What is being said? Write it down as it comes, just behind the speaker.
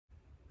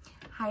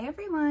Hi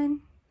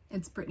everyone,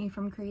 it's Brittany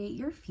from Create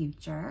Your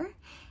Future,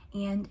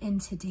 and in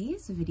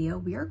today's video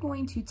we are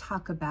going to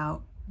talk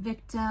about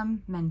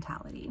victim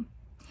mentality.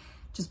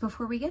 Just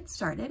before we get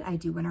started, I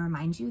do want to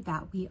remind you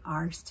that we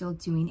are still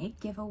doing a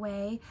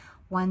giveaway.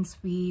 Once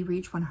we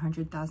reach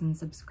 100,000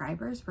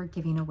 subscribers, we're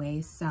giving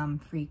away some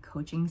free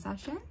coaching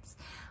sessions.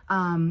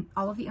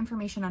 All of the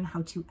information on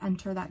how to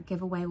enter that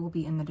giveaway will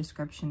be in the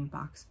description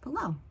box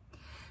below.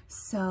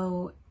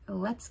 So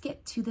let's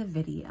get to the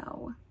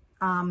video.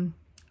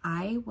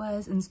 I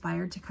was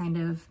inspired to kind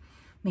of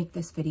make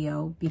this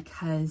video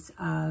because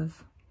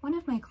of one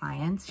of my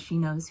clients. She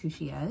knows who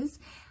she is.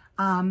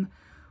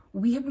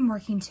 We have been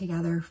working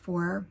together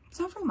for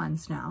several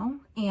months now,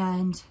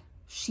 and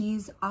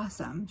she's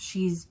awesome.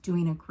 She's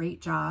doing a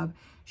great job.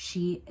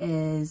 She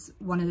is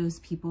one of those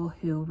people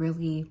who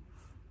really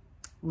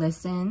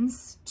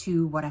listens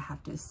to what I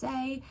have to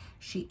say.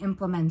 She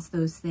implements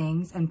those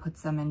things and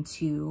puts them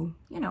into,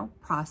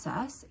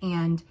 process,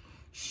 and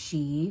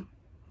she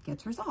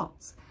gets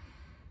results.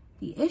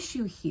 The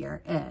issue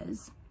here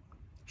is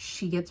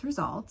she gets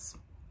results,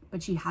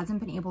 but she hasn't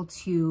been able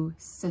to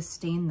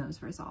sustain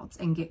those results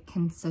and get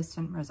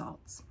consistent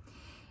results.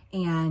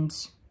 And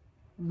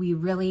we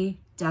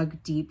really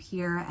dug deep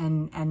here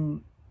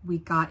and we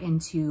got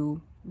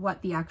into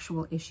what the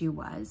actual issue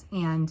was.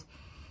 And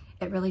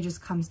it really just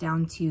comes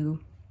down to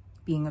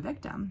being a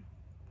victim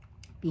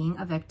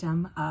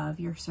of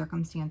your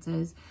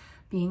circumstances,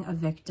 being a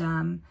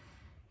victim,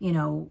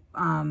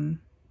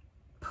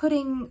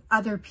 putting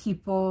other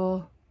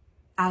people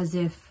as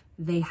if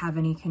they have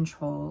any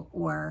control,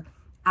 or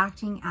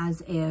acting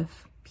as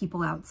if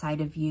people outside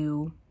of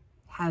you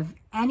have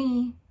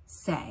any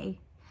say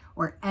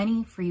or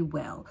any free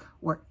will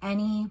or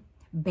any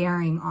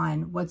bearing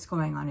on what's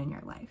going on in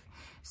your life.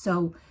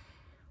 So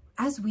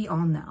as we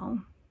all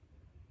know,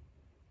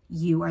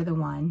 you are the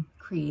one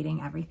creating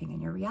everything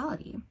in your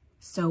reality.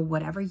 So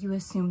whatever you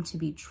assume to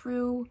be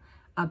true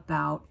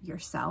about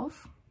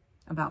yourself,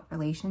 about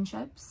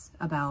relationships,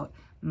 about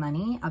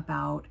money,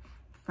 about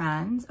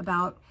friends,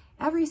 about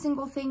every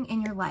single thing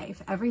in your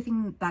life,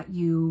 everything that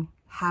you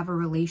have a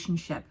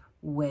relationship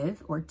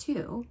with or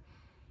to,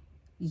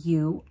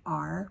 you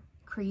are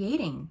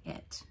creating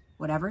it.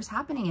 Whatever's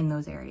happening in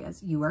those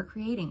areas, you are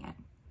creating it.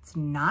 It's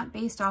not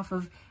based off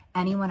of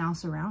anyone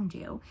else around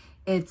you.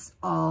 It's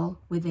all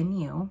within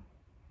you.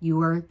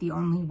 You are the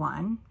only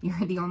one.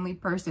 You're the only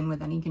person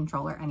with any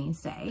control or any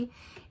say.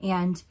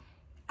 And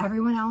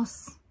everyone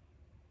else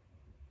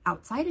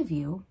outside of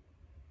you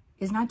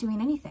is not doing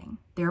anything.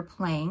 They're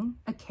playing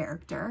a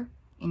character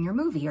in your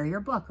movie or your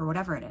book or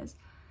whatever it is.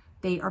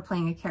 They are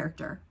playing a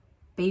character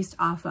based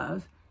off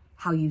of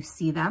how you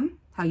see them,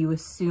 how you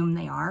assume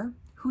they are,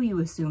 who you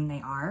assume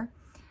they are,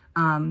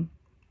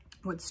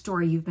 what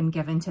story you've been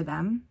given to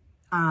them,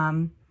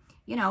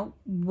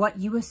 what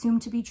you assume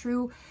to be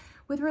true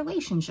with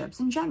relationships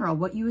in general,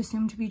 what you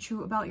assume to be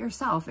true about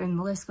yourself, and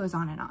the list goes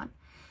on and on.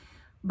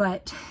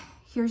 But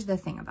here's the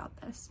thing about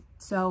this.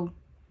 So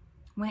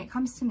when it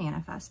comes to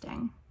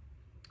manifesting,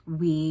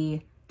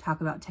 we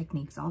talk about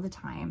techniques all the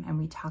time, and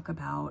we talk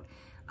about,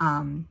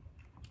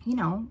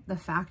 the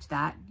fact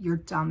that your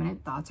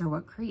dominant thoughts are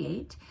what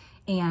create,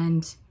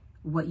 and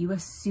what you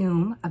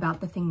assume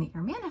about the thing that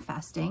you're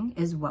manifesting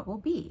is what will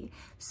be.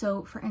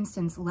 So for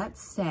instance,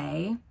 let's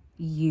say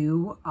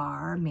you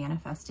are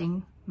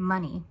manifesting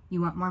money.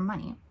 You want more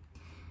money.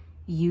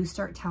 You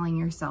start telling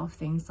yourself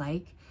things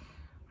like,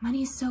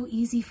 money's so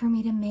easy for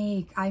me to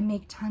make. I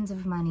make tons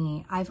of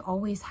money. I've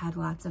always had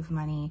lots of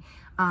money.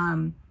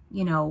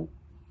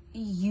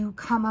 You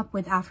come up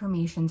with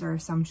affirmations or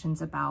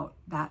assumptions about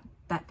that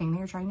thing that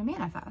you're trying to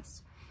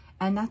manifest.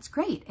 And that's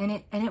great. And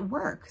it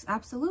works.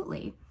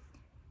 Absolutely.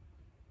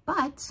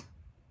 But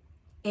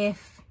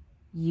if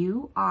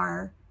you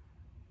are,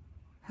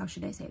 how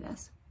should I say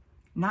this?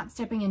 Not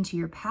stepping into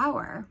your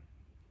power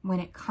when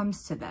it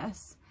comes to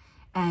this,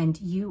 and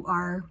you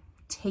are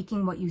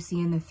taking what you see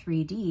in the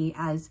 3D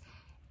as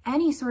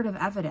any sort of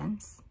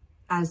evidence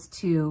as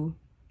to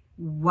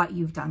what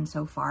you've done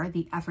so far,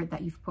 the effort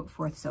that you've put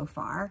forth so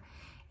far,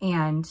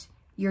 and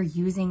you're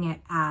using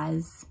it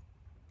as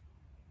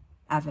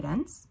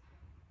evidence,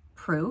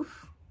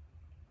 proof,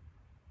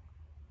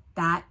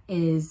 that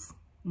is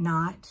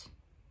not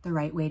the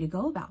right way to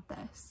go about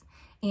this.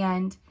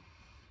 And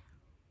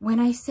when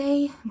I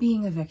say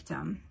being a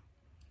victim,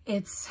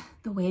 it's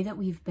the way that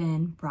we've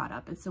been brought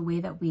up. It's the way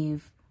that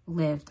we've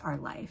lived our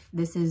life.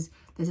 This is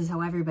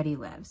how everybody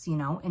lives,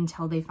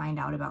 until they find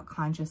out about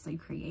consciously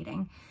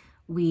creating.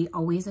 We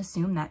always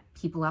assume that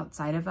people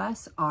outside of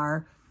us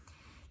are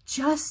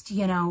just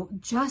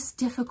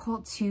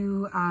difficult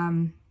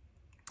to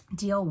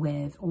deal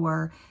with,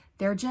 or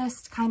they're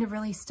just kind of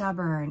really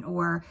stubborn,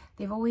 or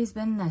they've always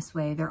been this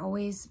way. They're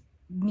always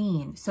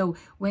mean. So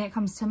when it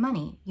comes to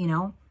money,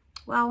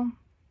 well,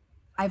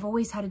 I've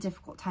always had a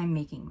difficult time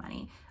making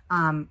money.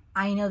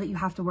 I know that you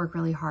have to work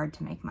really hard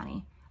to make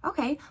money.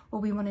 Okay,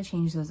 well, we want to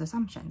change those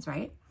assumptions,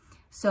 right?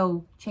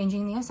 So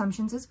changing the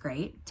assumptions is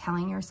great.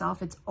 Telling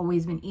yourself it's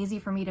always been easy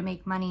for me to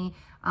make money.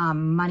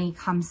 Money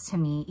comes to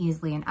me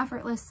easily and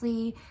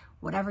effortlessly.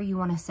 Whatever you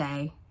want to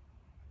say.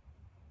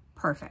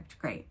 Perfect.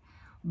 Great.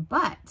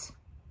 But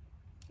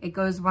it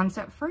goes one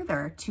step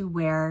further to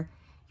where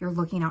you're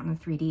looking out in the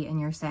 3D and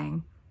you're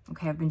saying,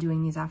 okay, I've been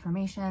doing these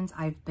affirmations.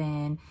 I've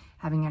been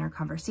having inner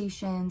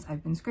conversations.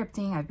 I've been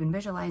scripting. I've been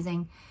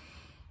visualizing.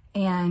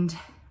 And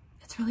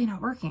it's really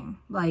not working.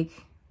 Like,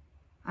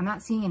 I'm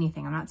not seeing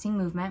anything. I'm not seeing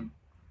movement.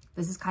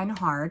 This is kind of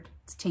hard.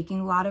 It's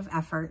taking a lot of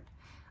effort.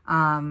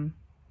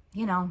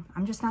 You know,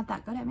 I'm just not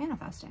that good at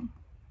manifesting.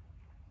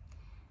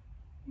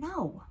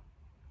 No,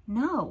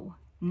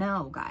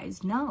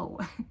 guys, no.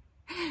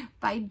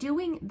 By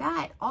doing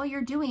that, all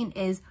you're doing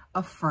is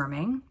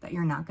affirming that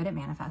you're not good at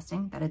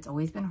manifesting, that it's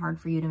always been hard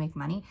for you to make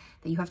money,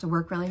 that you have to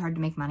work really hard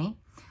to make money.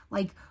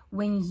 Like,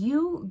 when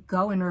you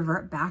go and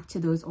revert back to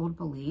those old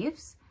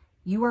beliefs,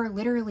 you are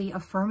literally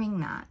affirming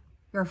that.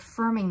 You're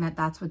affirming that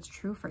that's what's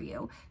true for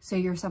you. So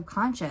your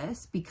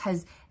subconscious,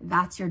 because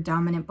that's your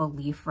dominant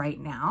belief right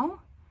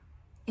now,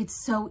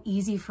 it's so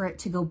easy for it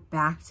to go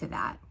back to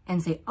that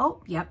and say,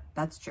 oh, yep,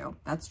 that's true.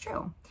 That's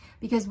true.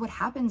 Because what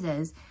happens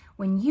is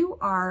when you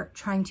are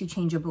trying to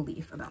change a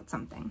belief about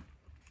something,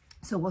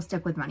 so we'll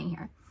stick with money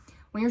here.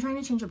 When you're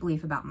trying to change a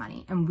belief about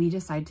money and we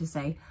decide to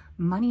say,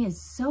 money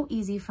is so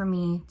easy for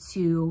me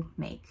to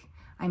make.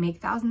 I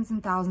make thousands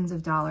and thousands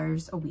of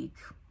dollars a week,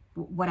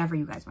 whatever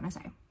you guys want to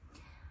say.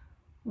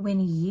 When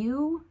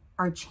you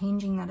are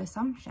changing that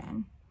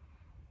assumption,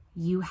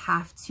 you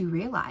have to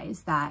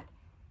realize that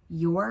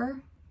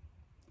your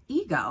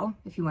ego,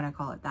 if you want to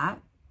call it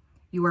that,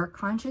 your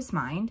conscious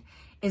mind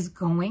is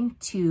going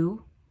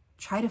to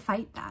try to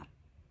fight that.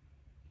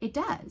 It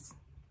does.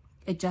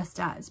 It just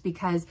does,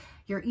 because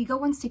your ego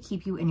wants to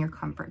keep you in your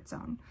comfort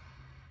zone,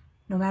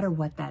 no matter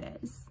what that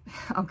is.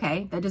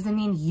 Okay? That doesn't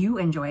mean you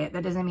enjoy it.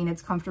 That doesn't mean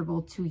it's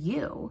comfortable to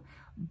you.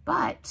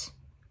 But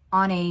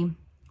on a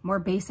more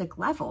basic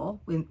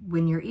level,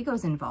 when your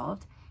ego's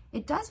involved,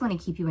 it does want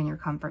to keep you in your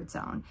comfort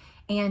zone.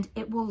 And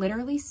it will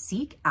literally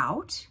seek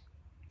out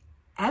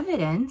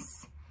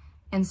evidence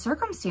and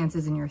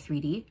circumstances in your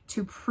 3D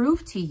to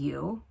prove to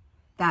you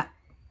that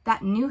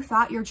that new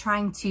thought you're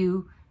trying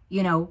to,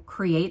 you know,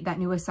 create, that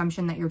new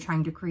assumption that you're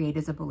trying to create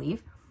as a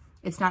belief,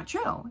 it's not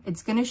true.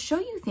 It's going to show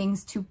you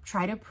things to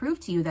try to prove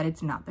to you that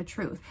it's not the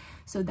truth.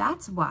 So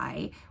that's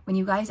why when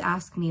you guys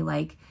ask me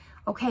like,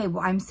 okay,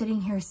 well, I'm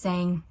sitting here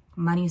saying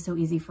money is so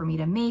easy for me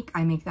to make.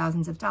 I make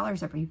thousands of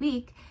dollars every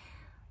week.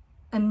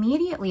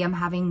 Immediately I'm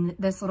having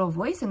this little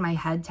voice in my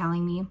head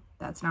telling me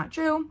that's not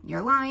true.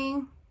 You're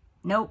lying.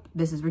 Nope,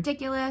 this is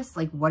ridiculous.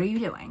 Like, what are you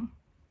doing?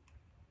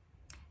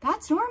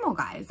 That's normal,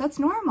 guys. That's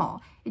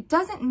normal. It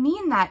doesn't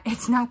mean that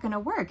it's not going to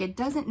work. It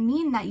doesn't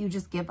mean that you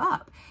just give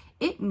up.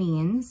 It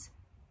means,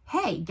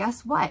 hey,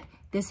 guess what?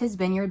 This has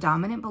been your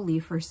dominant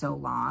belief for so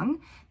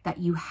long that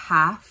you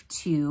have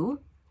to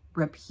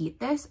repeat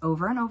this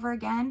over and over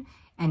again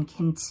and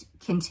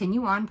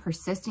continue on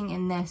persisting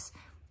in this,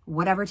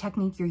 whatever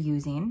technique you're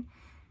using,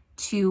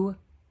 to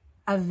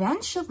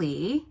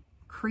eventually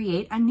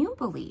create a new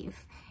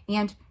belief.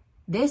 And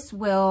this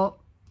will,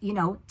 you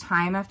know,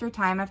 time after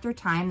time after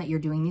time that you're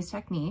doing these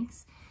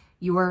techniques,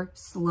 you're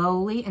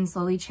slowly and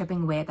slowly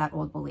chipping away at that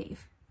old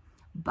belief.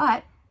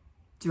 But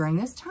during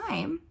this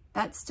time,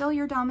 that's still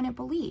your dominant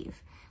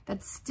belief.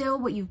 That's still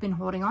what you've been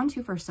holding on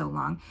to for so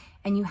long,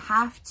 and you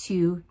have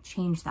to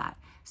change that.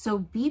 So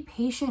be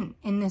patient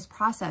in this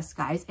process,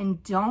 guys,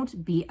 and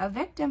don't be a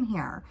victim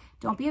here.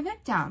 Don't be a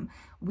victim.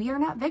 We are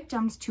not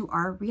victims to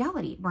our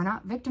reality. We're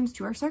not victims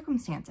to our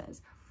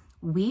circumstances.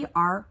 We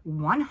are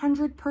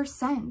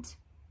 100%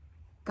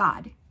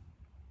 God.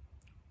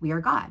 We are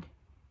God,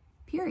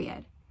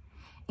 period.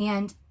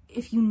 And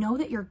if you know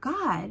that you're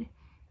God,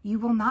 you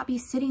will not be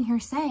sitting here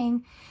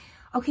saying,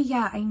 okay,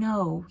 yeah, I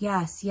know.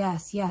 Yes,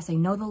 yes, yes. I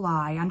know the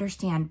law. I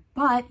understand.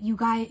 But you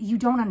guys, you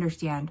don't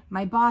understand.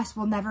 My boss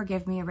will never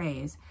give me a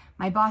raise.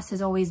 My boss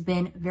has always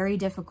been very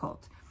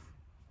difficult.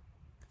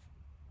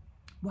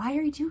 Why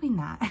are you doing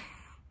that?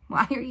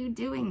 Why are you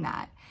doing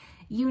that?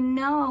 You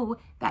know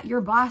that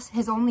your boss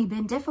has only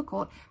been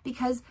difficult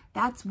because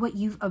that's what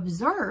you've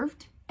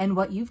observed and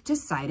what you've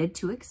decided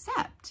to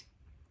accept.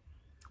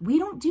 We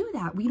don't do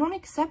that. We don't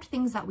accept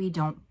things that we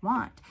don't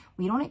want.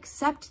 We don't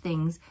accept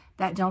things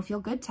that don't feel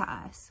good to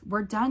us.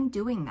 We're done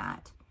doing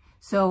that.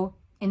 So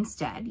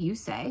instead, you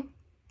say,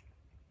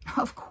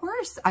 of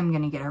course I'm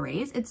going to get a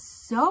raise. It's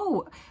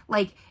so,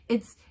 like,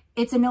 it's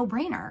a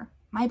no-brainer.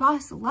 My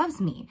boss loves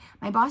me.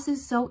 My boss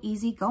is so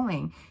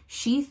easygoing.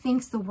 She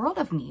thinks the world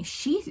of me.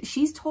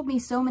 She's told me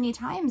so many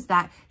times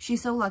that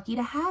she's so lucky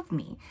to have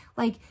me.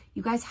 Like,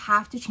 you guys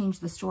have to change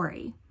the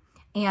story.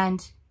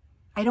 And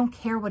I don't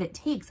care what it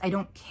takes. I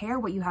don't care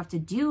what you have to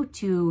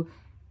do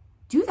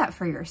that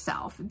for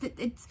yourself.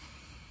 It's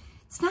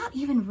not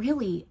even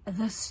really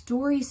the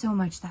story so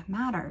much that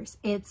matters.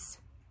 It's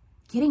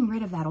getting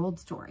rid of that old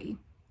story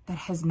that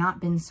has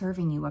not been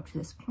serving you up to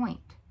this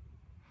point.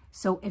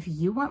 So if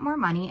you want more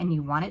money and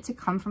you want it to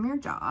come from your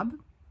job,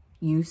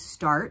 you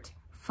start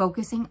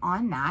focusing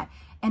on that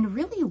and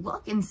really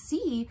look and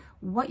see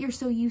what you're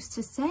so used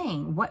to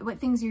saying, what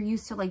things you're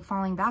used to like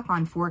falling back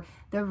on for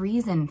the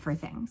reason for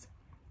things.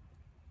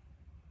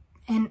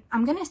 And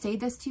I'm going to say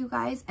this to you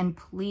guys, and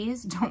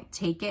please don't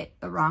take it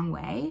the wrong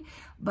way,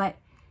 but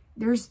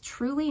there's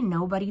truly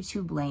nobody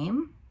to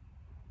blame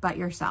but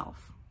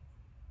yourself.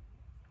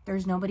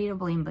 There's nobody to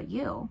blame but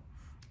you.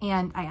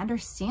 And I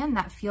understand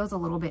that feels a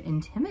little bit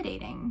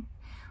intimidating,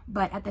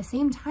 but at the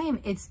same time,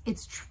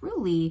 it's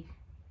truly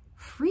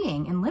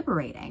freeing and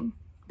liberating,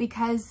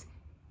 because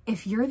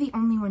if you're the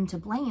only one to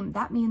blame,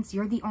 that means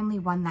you're the only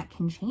one that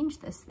can change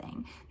this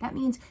thing. That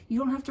means you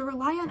don't have to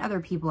rely on other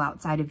people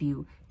outside of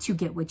you to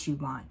get what you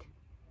want.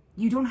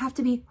 You don't have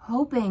to be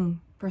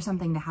hoping for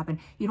something to happen.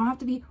 You don't have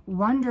to be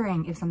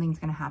wondering if something's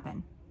going to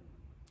happen.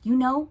 You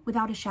know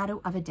without a shadow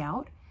of a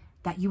doubt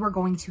that you are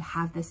going to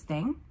have this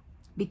thing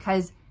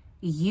because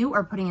you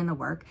are putting in the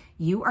work.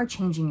 You are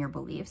changing your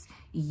beliefs.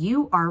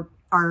 You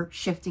are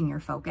shifting your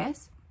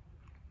focus.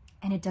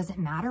 And it doesn't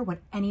matter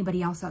what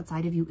anybody else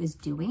outside of you is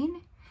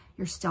doing.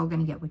 You're still going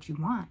to get what you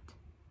want.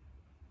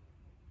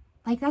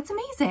 Like, that's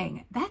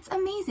amazing. That's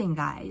amazing,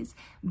 guys.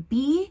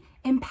 Be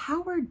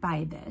empowered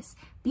by this.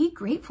 Be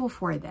grateful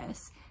for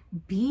this.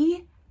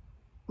 Be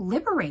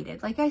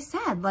liberated. Like I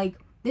said, like,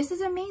 this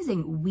is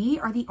amazing. We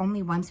are the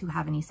only ones who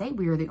have any say.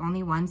 We are the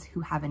only ones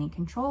who have any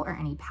control or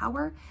any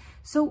power.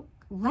 So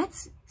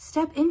let's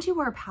step into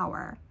our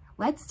power.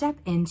 Let's step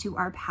into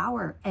our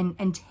power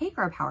and take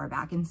our power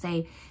back and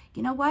say,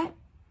 you know what?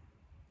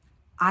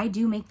 I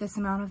do make this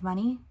amount of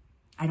money.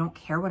 I don't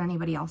care what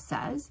anybody else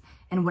says.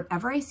 And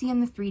whatever I see in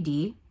the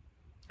 3D,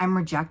 I'm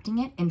rejecting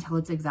it until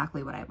it's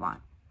exactly what I want.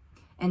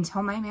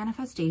 Until my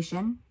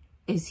manifestation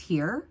is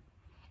here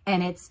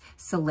and it's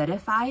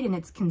solidified and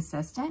it's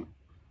consistent,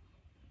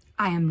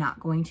 I am not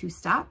going to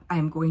stop. I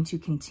am going to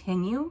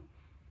continue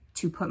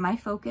to put my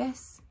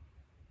focus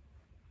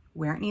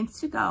where it needs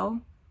to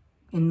go,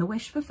 in the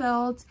wish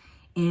fulfilled,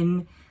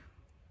 in,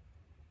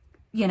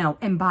 you know,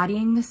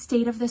 embodying the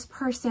state of this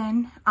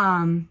person,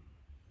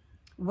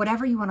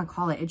 whatever you want to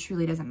call it, it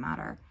truly doesn't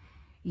matter.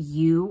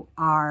 You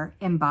are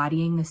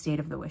embodying the state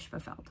of the wish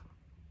fulfilled.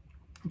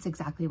 It's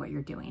exactly what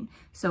you're doing.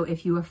 So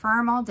if you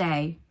affirm all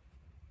day,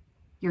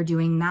 you're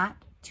doing that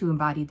to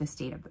embody the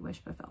state of the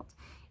wish fulfilled.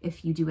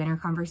 If you do inner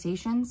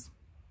conversations,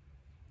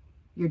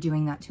 you're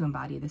doing that to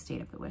embody the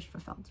state of the wish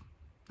fulfilled.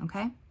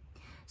 Okay?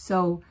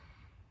 So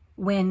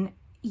when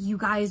you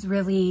guys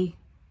really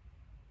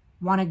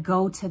want to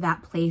go to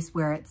that place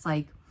where it's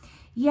like,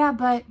 yeah,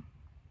 but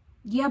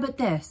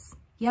this,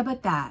 yeah,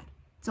 but that.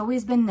 It's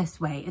always been this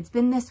way. It's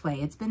been this way.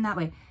 It's been that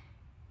way.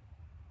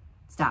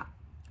 Stop.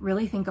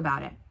 Really think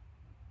about it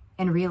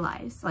and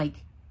realize,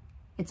 like,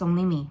 it's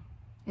only me.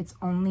 It's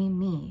only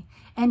me.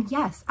 And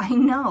yes, I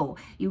know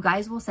you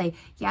guys will say,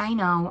 yeah,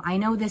 I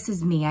know this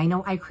is me. I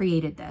know I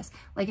created this.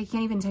 Like, I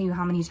can't even tell you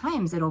how many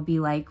times it'll be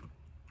like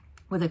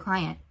with a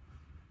client,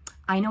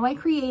 I know I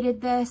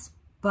created this,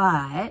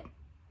 but,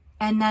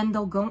 and then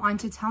they'll go on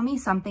to tell me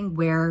something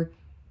where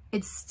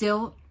it's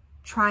still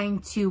trying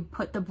to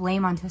put the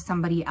blame onto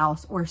somebody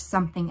else or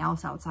something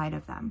else outside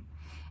of them.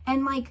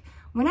 And like,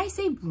 when I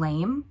say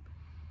blame,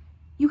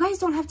 you guys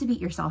don't have to beat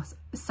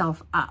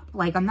yourself up.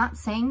 Like, I'm not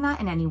saying that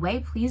in any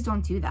way. Please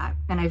don't do that.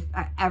 And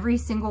every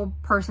single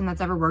person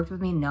that's ever worked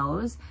with me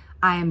knows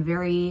I am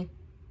very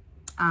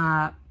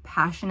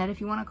passionate, if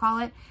you want to call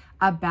it,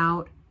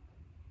 about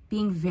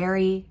being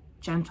very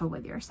gentle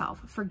with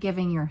yourself,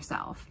 forgiving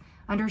yourself,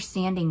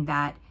 understanding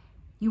that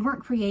you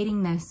weren't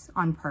creating this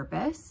on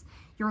purpose.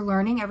 You're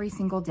learning every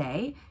single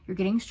day. You're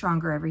getting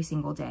stronger every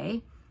single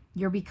day.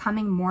 You're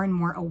becoming more and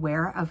more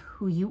aware of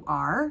who you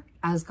are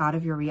as God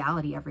of your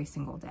reality every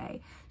single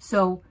day.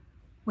 So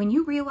when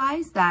you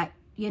realize that,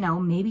 you know,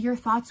 maybe your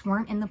thoughts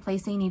weren't in the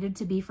place they needed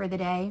to be for the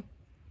day,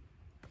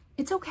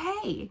 it's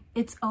okay.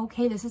 It's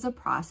okay. This is a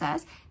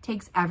process. It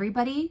takes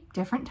everybody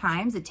different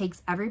times. It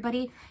takes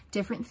everybody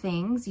different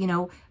things, you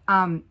know,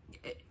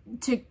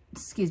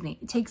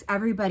 it takes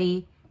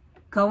everybody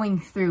going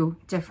through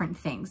different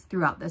things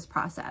throughout this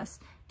process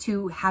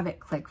to have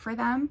it click for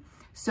them.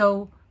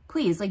 So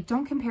please, like,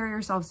 don't compare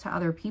yourselves to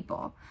other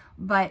people.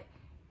 But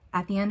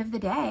at the end of the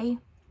day,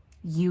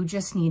 you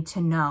just need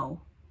to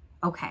know,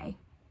 okay,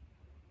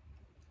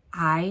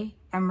 I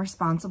am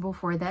responsible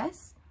for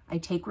this. I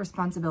take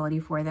responsibility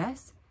for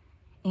this.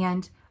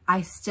 And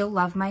I still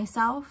love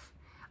myself.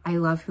 I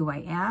love who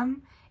I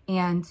am.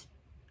 And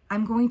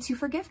I'm going to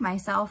forgive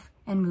myself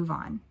and move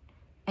on.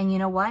 And you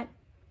know what?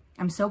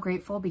 I'm so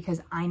grateful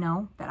because I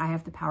know that I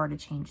have the power to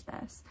change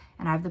this.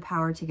 And I have the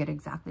power to get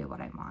exactly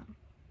what I want.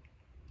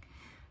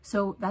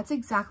 So that's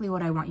exactly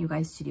what I want you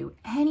guys to do.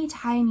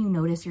 Anytime you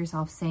notice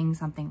yourself saying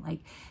something like,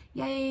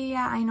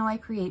 yeah, I know I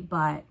create,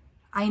 but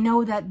I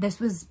know that this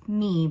was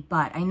me,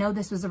 but I know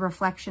this was a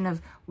reflection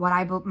of what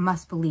I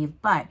must believe,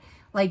 but,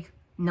 like,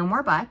 no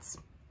more buts.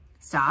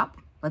 Stop.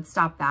 Let's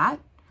stop that.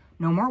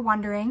 No more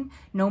wondering.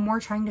 No more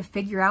trying to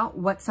figure out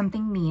what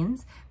something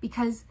means,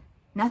 because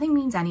nothing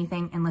means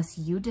anything unless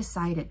you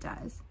decide it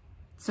does.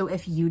 So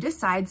if you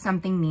decide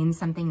something means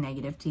something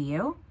negative to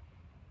you,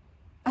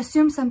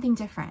 assume something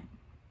different.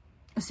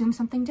 Assume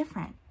something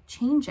different.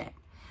 Change it.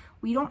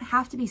 We don't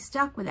have to be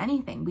stuck with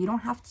anything. We don't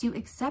have to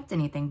accept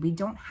anything. We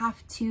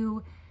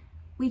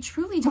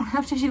truly don't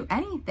have to do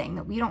anything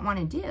that we don't want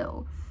to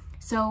do.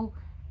 So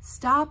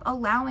stop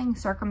allowing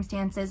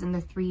circumstances in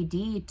the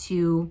 3D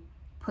to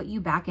put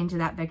you back into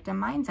that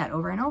victim mindset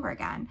over and over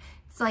again.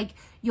 It's like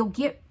you'll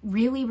get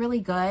really,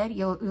 really good.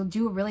 You'll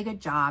do a really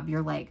good job.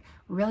 You're like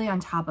really on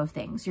top of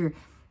things. You're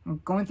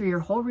going through your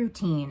whole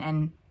routine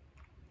and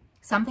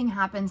something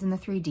happens in the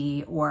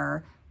 3D,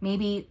 or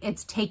maybe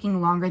it's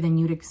taking longer than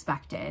you'd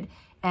expected,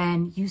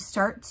 and you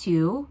start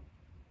to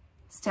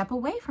step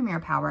away from your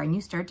power and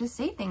you start to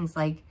say things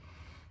like,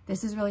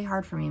 this is really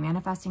hard for me.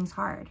 Manifesting's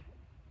hard.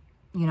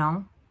 You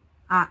know,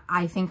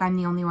 I think I'm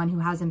the only one who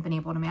hasn't been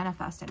able to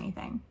manifest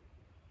anything.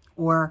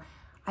 Or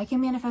I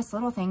can manifest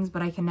little things,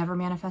 but I can never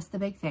manifest the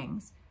big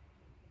things.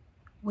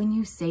 When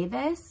you say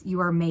this, you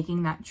are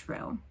making that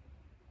true.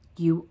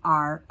 You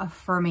are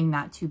affirming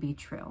that to be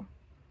true.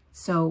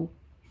 So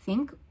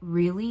think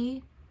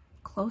really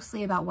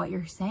closely about what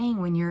you're saying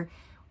when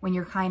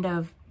you're kind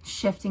of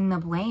shifting the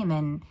blame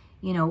and,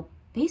 you know,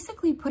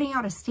 basically putting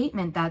out a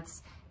statement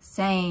that's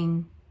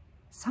saying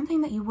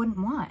something that you wouldn't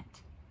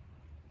want.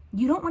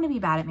 You don't want to be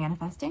bad at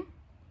manifesting.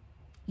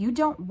 You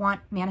don't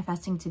want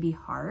manifesting to be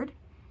hard.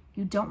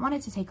 You don't want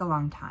it to take a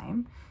long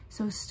time.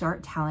 So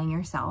start telling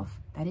yourself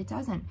that it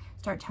doesn't.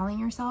 Start telling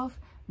yourself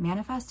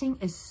manifesting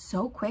is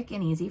so quick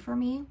and easy for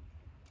me.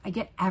 I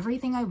get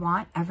everything I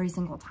want every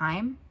single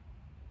time.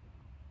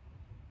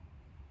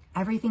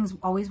 Everything's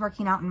always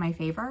working out in my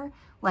favor.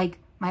 Like,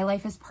 my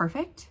life is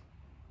perfect.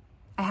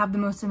 I have the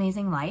most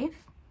amazing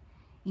life.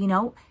 You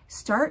know,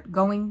 start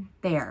going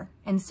there.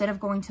 Instead of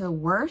going to the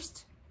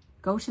worst,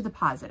 go to the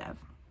positive.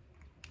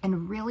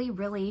 And really,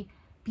 really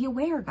be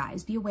aware,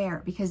 guys. Be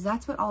aware, because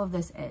that's what all of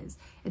this is.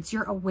 It's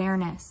your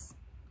awareness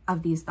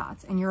of these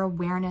thoughts and your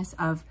awareness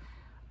of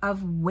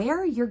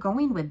where you're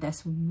going with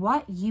this,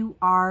 what you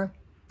are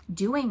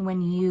doing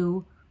when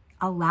you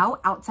allow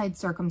outside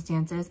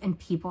circumstances and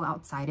people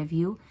outside of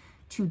you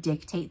to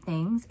dictate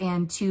things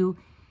and to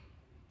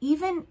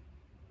even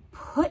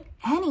put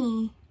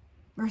any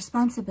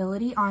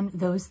responsibility on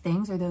those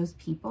things or those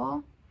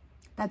people.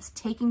 That's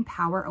taking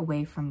power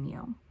away from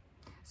you.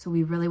 So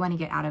we really want to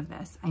get out of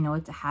this. I know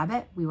it's a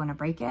habit. We want to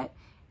break it,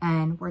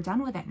 and we're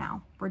done with it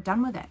now. We're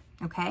done with it.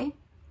 Okay.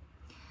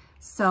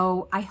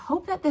 So I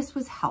hope that this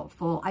was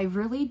helpful. I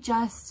really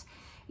just,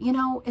 you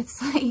know,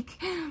 it's like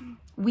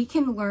we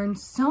can learn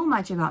so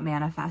much about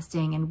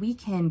manifesting, and we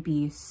can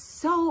be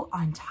so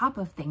on top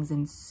of things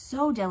and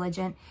so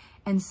diligent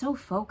and so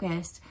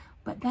focused,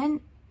 but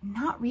then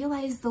not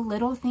realize the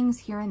little things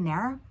here and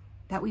there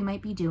that we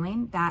might be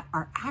doing that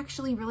are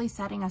actually really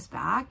setting us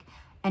back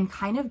and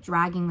kind of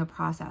dragging the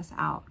process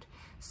out.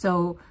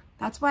 So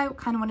that's why I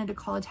kind of wanted to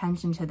call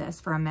attention to this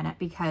for a minute,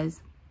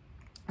 because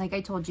like I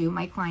told you,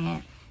 my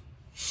client,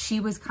 she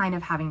was kind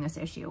of having this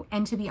issue.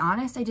 And to be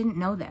honest, I didn't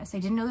know this. I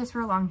didn't know this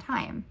for a long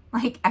time.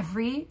 Like,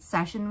 every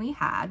session we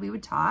had, we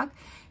would talk.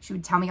 She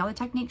would tell me all the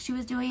techniques she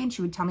was doing.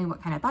 She would tell me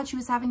what kind of thoughts she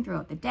was having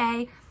throughout the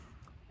day.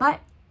 But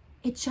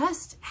it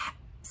just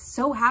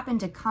so happened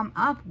to come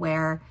up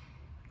where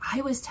I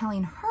was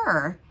telling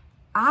her,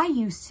 I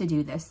used to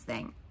do this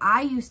thing.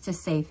 I used to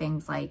say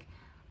things like,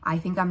 I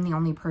think I'm the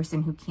only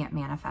person who can't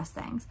manifest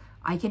things.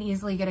 I can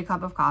easily get a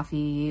cup of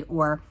coffee,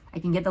 or I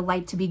can get the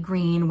light to be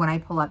green when I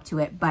pull up to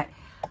it, but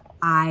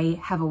I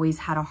have always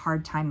had a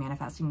hard time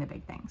manifesting the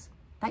big things.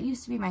 That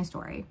used to be my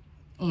story.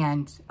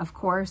 And of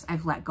course,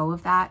 I've let go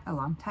of that a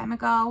long time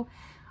ago.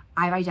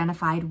 I've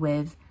identified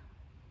with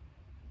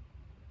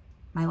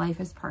my life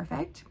is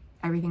perfect.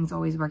 Everything's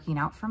always working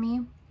out for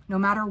me. No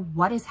matter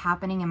what is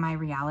happening in my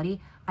reality,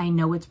 I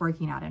know it's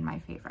working out in my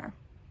favor.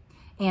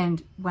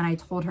 And when I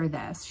told her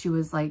this, she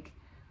was like,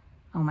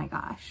 oh my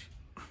gosh,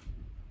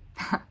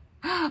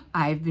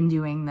 I've been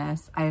doing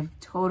this. I've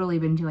totally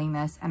been doing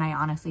this. And I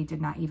honestly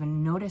did not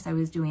even notice I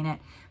was doing it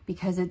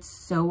because it's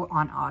so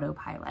on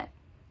autopilot.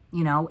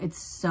 You know, it's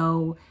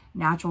so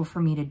natural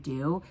for me to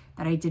do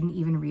that I didn't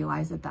even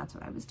realize that that's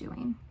what I was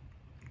doing.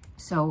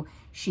 So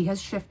she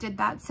has shifted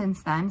that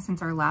since then,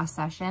 since our last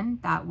session.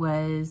 That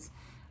was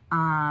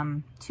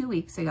 2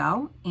 weeks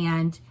ago.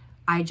 And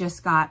I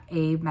just got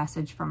a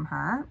message from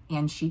her,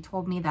 and she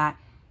told me that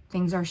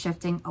things are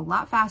shifting a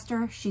lot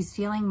faster. She's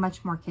feeling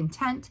much more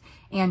content,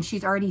 and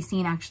she's already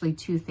seen actually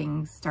 2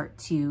 things start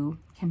to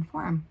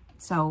conform.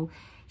 So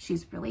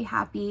she's really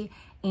happy.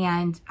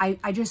 And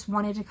I just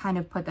wanted to kind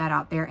of put that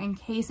out there in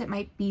case it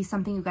might be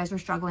something you guys are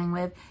struggling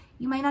with.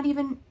 You might not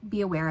even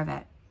be aware of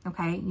it.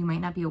 Okay. You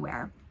might not be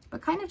aware,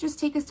 but kind of just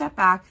take a step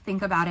back,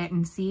 think about it,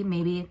 and see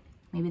maybe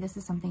this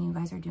is something you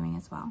guys are doing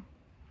as well.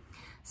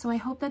 So I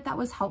hope that that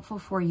was helpful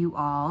for you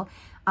all.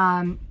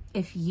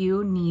 If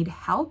you need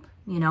help,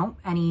 you know,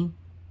 any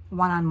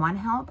one-on-one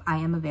help, I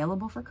am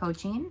available for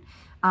coaching.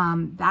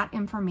 That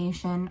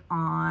information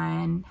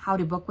on how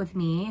to book with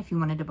me, if you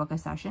wanted to book a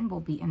session, will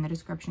be in the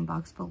description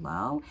box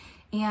below.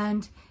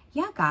 And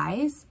yeah,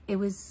 guys, it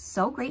was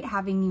so great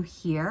having you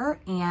here,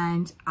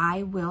 and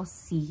I will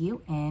see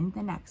you in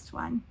the next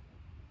one.